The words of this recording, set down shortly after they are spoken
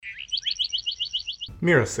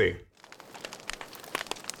Miracy.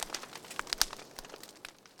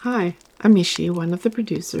 Hi, I'm Mishi, one of the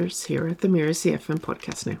producers here at the Miracy FM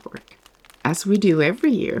Podcast Network. As we do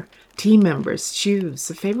every year, team members choose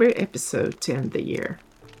a favorite episode to end the year.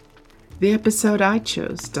 The episode I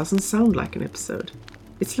chose doesn't sound like an episode.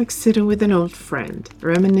 It's like sitting with an old friend,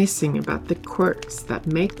 reminiscing about the quirks that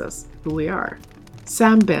make us who we are.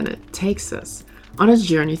 Sam Bennett takes us on a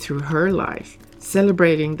journey through her life,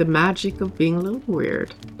 celebrating the magic of being a little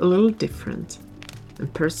weird, a little different.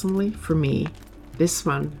 And personally, for me, this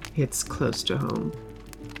one hits close to home.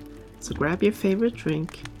 So grab your favorite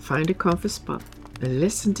drink, find a comfy spot, and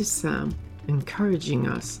listen to Sam encouraging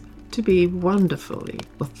us to be wonderfully,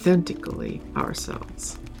 authentically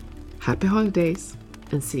ourselves. Happy holidays,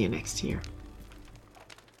 and see you next year.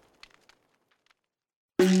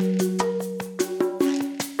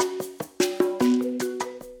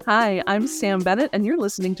 Hi, I'm Sam Bennett, and you're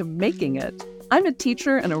listening to Making It. I'm a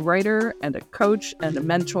teacher and a writer and a coach and a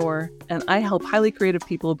mentor, and I help highly creative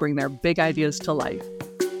people bring their big ideas to life.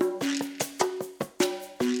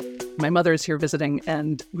 My mother is here visiting,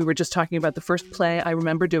 and we were just talking about the first play I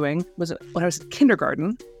remember doing was when I was in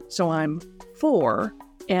kindergarten. So I'm 4,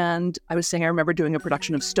 and I was saying I remember doing a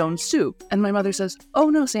production of Stone Soup. And my mother says, "Oh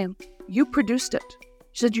no, Sam, you produced it."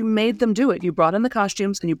 She said, "You made them do it. You brought in the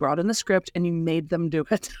costumes, and you brought in the script, and you made them do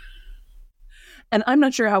it." And I'm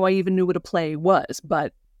not sure how I even knew what a play was,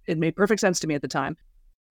 but it made perfect sense to me at the time.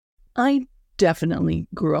 I definitely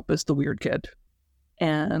grew up as the weird kid.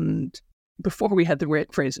 And before we had the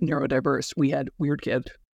phrase neurodiverse, we had weird kid.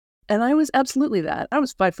 And I was absolutely that. I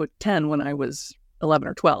was 5'10" when I was 11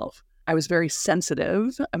 or 12. I was very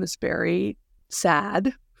sensitive. I was very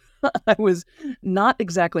sad. I was not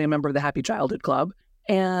exactly a member of the Happy Childhood Club.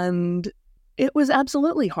 And it was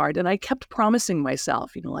absolutely hard. And I kept promising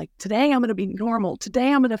myself, like, today I'm going to be normal.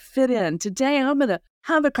 Today I'm going to fit in. Today I'm going to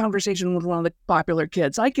have a conversation with one of the popular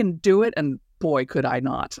kids. I can do it. And boy, could I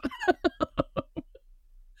not.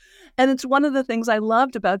 And it's one of the things I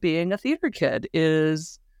loved about being a theater kid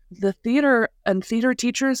is the theater and theater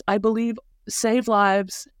teachers, I believe, save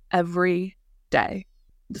lives every day.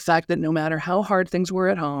 The fact that no matter how hard things were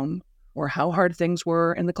at home or how hard things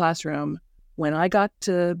were in the classroom, when I got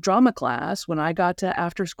to drama class, when I got to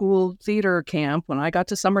after-school theater camp, when I got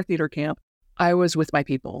to summer theater camp, I was with my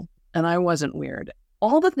people and I wasn't weird.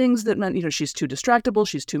 All the things that meant, she's too distractible,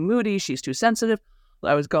 she's too moody, she's too sensitive.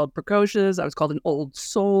 I was called precocious. I was called an old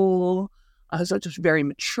soul. I was just very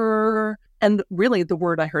mature. And really the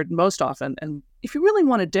word I heard most often, and if you really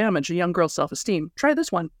want to damage a young girl's self-esteem, try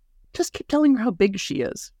this one. Just keep telling her how big she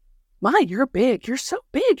is. My, you're big. You're so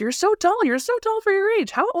big. You're so tall. You're so tall for your age.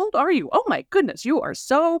 How old are you? Oh my goodness, you are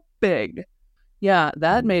so big. Yeah,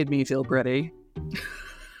 that made me feel pretty.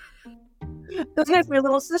 Then there's my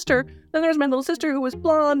little sister. Who was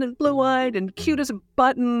blonde and blue-eyed and cute as a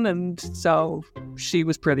button. And so she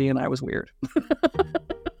was pretty and I was weird.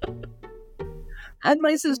 And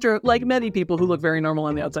my sister, like many people who look very normal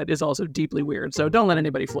on the outside, is also deeply weird. So don't let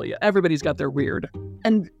anybody fool you. Everybody's got their weird.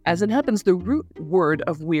 And as it happens, the root word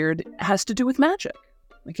of weird has to do with magic.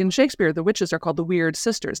 Like in Shakespeare, the witches are called the weird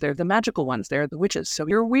sisters. They're the magical ones. They're the witches. So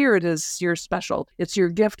your weird is your special. It's your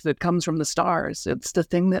gift that comes from the stars. It's the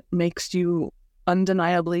thing that makes you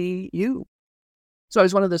undeniably you. So I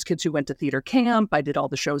was one of those kids who went to theater camp. I did all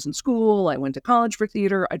the shows in school. I went to college for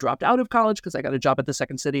theater. I dropped out of college because I got a job at the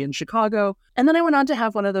Second City in Chicago. And then I went on to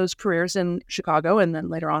have one of those careers in Chicago and then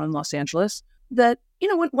later on in Los Angeles that,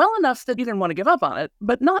 went well enough that you didn't want to give up on it,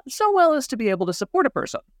 but not so well as to be able to support a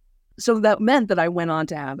person. So that meant that I went on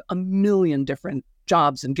to have a million different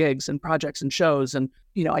jobs and gigs and projects and shows. And,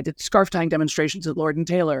 I did scarf tying demonstrations at Lord &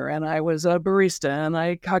 Taylor, and I was a barista, and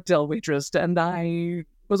I cocktail waitressed, and I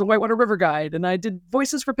was a whitewater river guide, and I did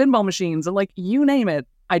voices for pinball machines, and you name it,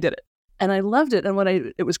 I did it. And I loved it.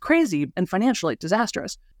 And it was crazy and financially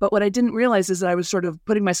disastrous. But what I didn't realize is that I was sort of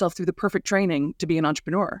putting myself through the perfect training to be an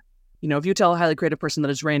entrepreneur. If you tell a highly creative person that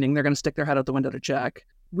it's raining, they're going to stick their head out the window to check.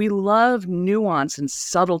 We love nuance and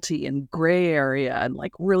subtlety and gray area and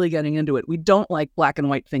really getting into it. We don't like black and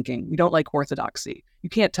white thinking. We don't like orthodoxy. You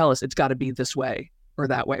can't tell us it's got to be this way or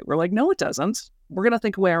that way. We're like, no, it doesn't. We're going to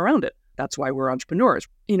think a way around it. That's why we're entrepreneurs.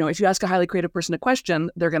 If you ask a highly creative person a question,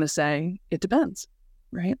 they're going to say, it depends,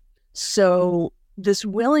 right? So this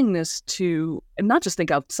willingness to not just think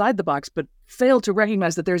outside the box, but fail to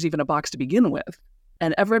recognize that there's even a box to begin with.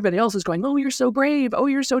 And everybody else is going, oh, you're so brave. Oh,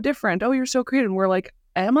 you're so different. Oh, you're so creative. And we're like,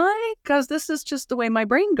 am I? Because this is just the way my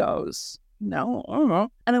brain goes. No, I don't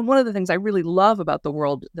know. And then one of the things I really love about the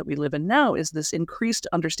world that we live in now is this increased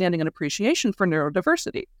understanding and appreciation for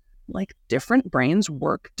neurodiversity. Different brains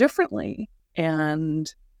work differently.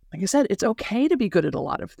 And Like I said, it's okay to be good at a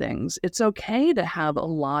lot of things. It's okay to have a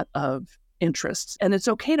lot of interests, and it's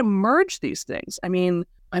okay to merge these things. I mean,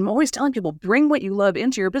 I'm always telling people, bring what you love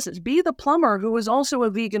into your business. Be the plumber who is also a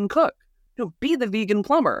vegan cook. Be the vegan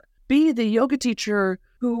plumber. Be the yoga teacher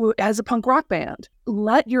who has a punk rock band.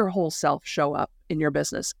 Let your whole self show up in your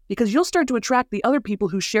business, because you'll start to attract the other people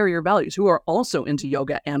who share your values, who are also into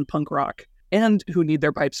yoga and punk rock, and who need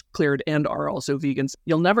their pipes cleared and are also vegans.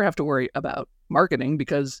 You'll never have to worry about marketing,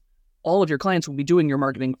 because all of your clients will be doing your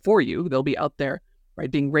marketing for you. They'll be out there,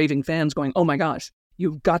 right, being raving fans going, oh my gosh,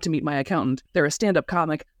 you've got to meet my accountant. They're a stand-up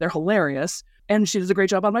comic. They're hilarious. And she does a great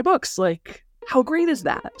job on my books. Like, how great is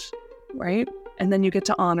that, right? And then you get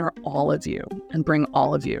to honor all of you and bring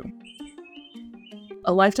all of you.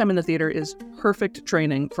 A lifetime in the theater is perfect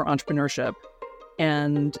training for entrepreneurship.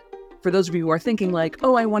 And for those of you who are thinking like,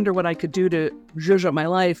 oh, I wonder what I could do to zhuzh up my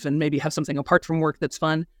life and maybe have something apart from work that's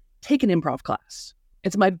fun, take an improv class.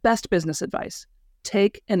 It's my best business advice.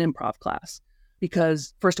 Take an improv class,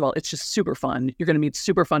 because first of all, it's just super fun. You're going to meet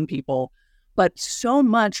super fun people. But so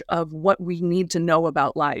much of what we need to know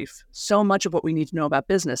about life, so much of what we need to know about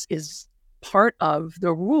business is part of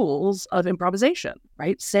the rules of improvisation,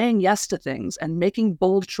 right? Saying yes to things and making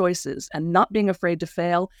bold choices and not being afraid to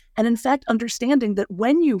fail. And in fact, understanding that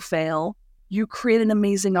when you fail, you create an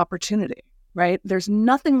amazing opportunity, right? There's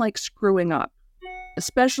nothing like screwing up,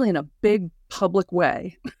 especially in a big public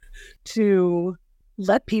way, to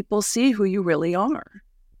let people see who you really are.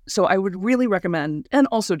 So I would really recommend, and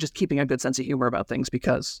also just keeping a good sense of humor about things,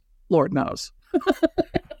 because Lord knows,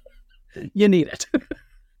 you need it.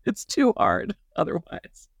 It's too hard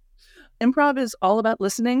otherwise. Improv is all about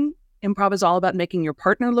listening. Improv is all about making your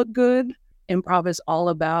partner look good. Improv is all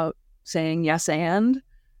about saying yes and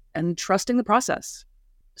trusting the process.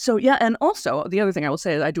 So yeah, and also the other thing I will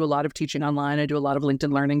say is I do a lot of teaching online. I do a lot of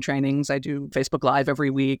LinkedIn learning trainings. I do Facebook Live every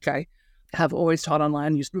week. I have always taught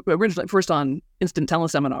online, originally first on instant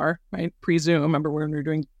teleseminar, right? Pre-Zoom, remember when we were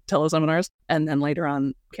doing teleseminars? And then later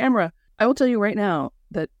on camera. I will tell you right now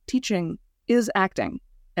that teaching is acting.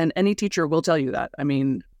 And any teacher will tell you that. I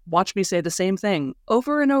mean, watch me say the same thing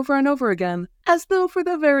over and over and over again, as though for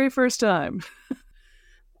the very first time.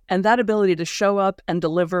 And that ability to show up and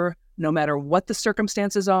deliver, no matter what the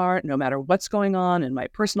circumstances are, no matter what's going on in my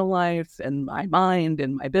personal life, in my mind,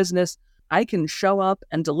 in my business, I can show up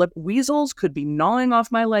and deliver. Weasels could be gnawing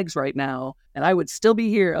off my legs right now, and I would still be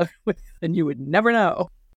here, and you would never know.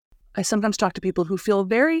 I sometimes talk to people who feel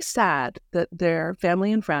very sad that their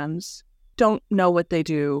family and friends don't know what they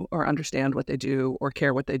do or understand what they do or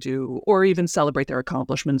care what they do or even celebrate their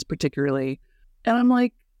accomplishments particularly. And I'm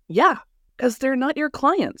like, yeah, because they're not your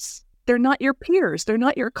clients. They're not your peers. They're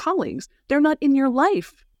not your colleagues. They're not in your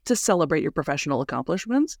life to celebrate your professional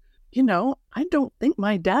accomplishments. You know, I don't think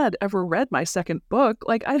my dad ever read my second book.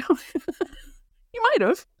 Like, I don't... He might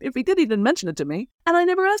have. If he did, he didn't mention it to me. And I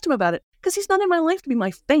never asked him about it because he's not in my life to be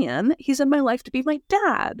my fan. He's in my life to be my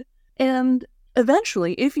dad. And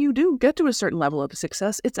eventually, if you do get to a certain level of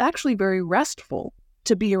success, it's actually very restful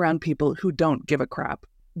to be around people who don't give a crap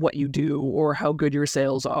what you do or how good your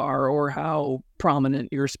sales are or how prominent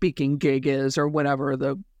your speaking gig is or whatever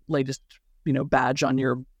the latest, badge on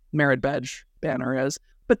your merit badge banner is.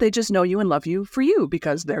 But they just know you and love you for you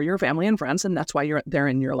because they're your family and friends, and that's why they're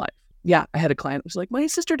in your life. Yeah, I had a client who was like, my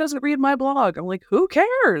sister doesn't read my blog. I'm like, who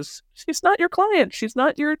cares? She's not your client. She's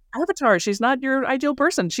not your avatar. She's not your ideal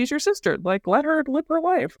person. She's your sister. Like, let her live her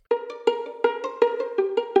life.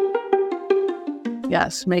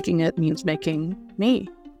 Yes, making it means making me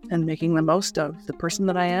and making the most of the person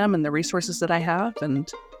that I am and the resources that I have and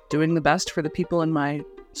doing the best for the people in my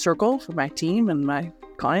circle, for my team and my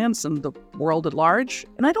clients and the world at large.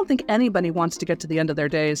 And I don't think anybody wants to get to the end of their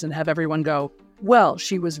days and have everyone go, well,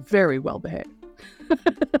 she was very well behaved.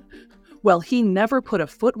 Well, he never put a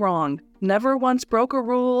foot wrong, never once broke a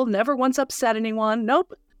rule, never once upset anyone.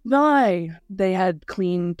 Nope. They had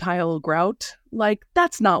clean tile grout. Like,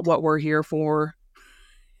 that's not what we're here for.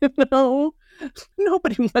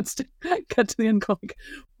 Nobody wants to get to the end going,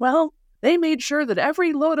 well, they made sure that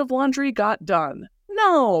every load of laundry got done.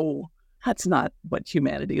 No, that's not what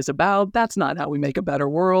humanity is about. That's not how we make a better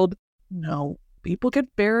world. No. People get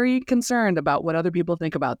very concerned about what other people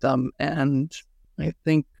think about them. And I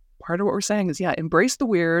think part of what we're saying is, yeah, embrace the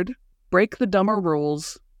weird, break the dumber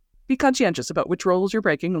rules, be conscientious about which rules you're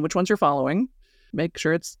breaking and which ones you're following. Make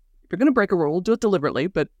sure if you're going to break a rule, do it deliberately,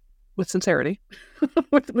 but with sincerity,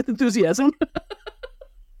 with enthusiasm.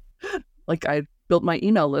 Like I built my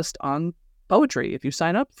email list on poetry. If you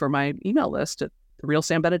sign up for my email list at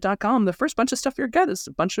therealsambennett.com, the first bunch of stuff you'll get is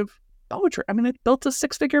a bunch of poetry. I mean, it built a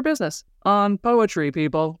 6-figure business on poetry,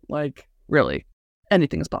 people. Like, really.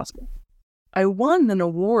 anything is possible. I won an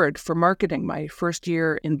award for marketing my first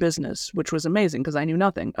year in business, which was amazing because I knew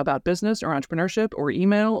nothing about business or entrepreneurship or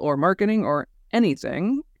email or marketing or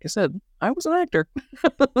anything. Like I said, I was an actor.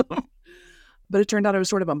 But it turned out I was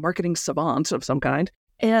sort of a marketing savant of some kind.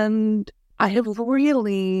 And I have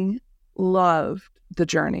really loved the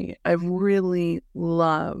journey. I've really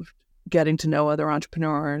loved getting to know other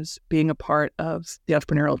entrepreneurs, being a part of the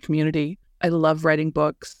entrepreneurial community. I love writing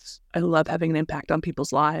books. I love having an impact on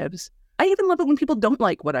people's lives. I even love it when people don't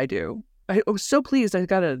like what I do. I was so pleased. I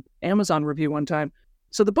got an Amazon review one time.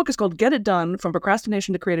 So the book is called Get It Done, From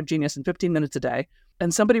Procrastination to Creative Genius in 15 Minutes a Day.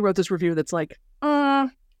 And somebody wrote this review that's like,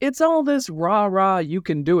 it's all this rah, you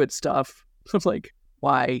can do it stuff. So it's like,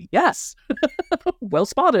 why, yes. Well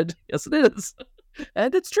spotted. Yes, it is.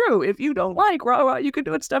 And it's true. If you don't like rah, you can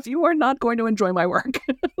do it stuff, you are not going to enjoy my work.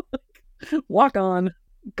 Walk on.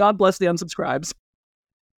 God bless the unsubscribes.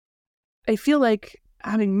 I feel like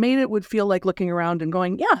having made it would feel like looking around and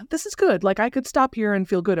going, yeah, this is good. Like I could stop here and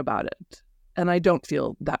feel good about it. And I don't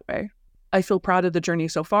feel that way. I feel proud of the journey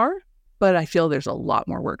so far, but I feel there's a lot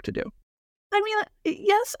more work to do. I mean,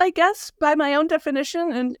 yes, I guess by my own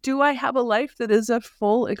definition. And do I have a life that is a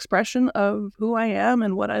full expression of who I am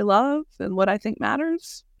and what I love and what I think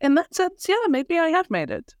matters? In that sense, yeah, maybe I have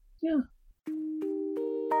made it. Yeah.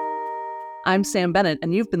 I'm Sam Bennett,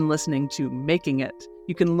 and you've been listening to Making It.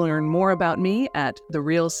 You can learn more about me at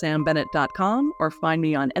therealsambennett.com or find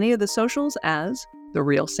me on any of the socials as The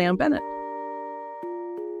Real Sam Bennett.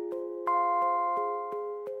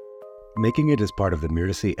 Making It is part of the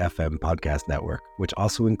Mirasee FM podcast network, which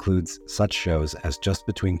also includes such shows as Just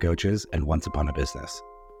Between Coaches and Once Upon a Business.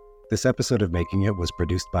 This episode of Making It was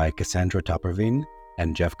produced by Cassandra Topperveen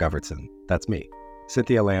and Jeff Govertson. That's me.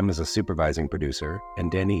 Cynthia Lamb is a supervising producer,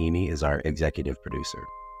 and Danny Eny is our executive producer.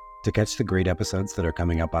 To catch the great episodes that are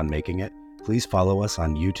coming up on Making It, please follow us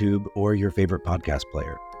on YouTube or your favorite podcast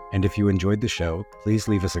player. And if you enjoyed the show, please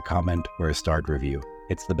leave us a comment or a starred review.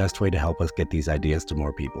 It's the best way to help us get these ideas to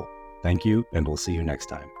more people. Thank you, and we'll see you next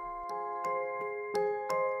time.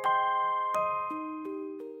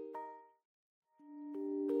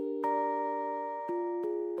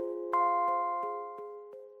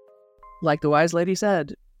 Like the wise lady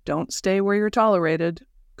said, don't stay where you're tolerated,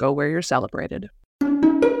 go where you're celebrated.